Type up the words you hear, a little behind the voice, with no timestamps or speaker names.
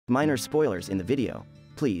Minor spoilers in the video.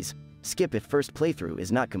 Please skip if first playthrough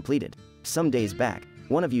is not completed. Some days back,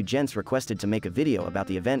 one of you gents requested to make a video about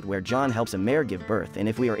the event where John helps a mare give birth and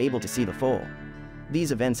if we are able to see the foal.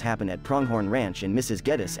 These events happen at Pronghorn Ranch and Mrs.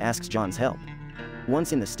 Geddes asks John's help.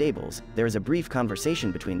 Once in the stables, there is a brief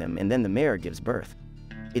conversation between them and then the mare gives birth.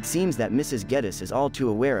 It seems that Mrs. Geddes is all too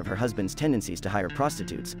aware of her husband's tendencies to hire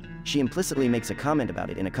prostitutes. She implicitly makes a comment about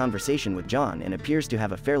it in a conversation with John and appears to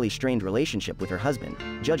have a fairly strained relationship with her husband,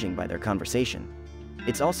 judging by their conversation.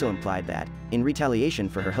 It's also implied that, in retaliation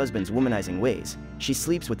for her husband's womanizing ways, she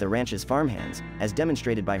sleeps with the ranch's farmhands, as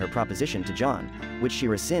demonstrated by her proposition to John, which she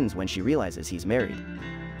rescinds when she realizes he's married.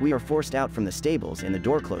 We are forced out from the stables and the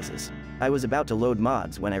door closes. I was about to load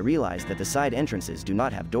mods when I realized that the side entrances do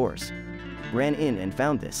not have doors. Ran in and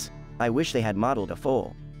found this. I wish they had modeled a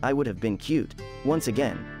foal. I would have been cute. Once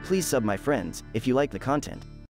again, please sub my friends, if you like the content.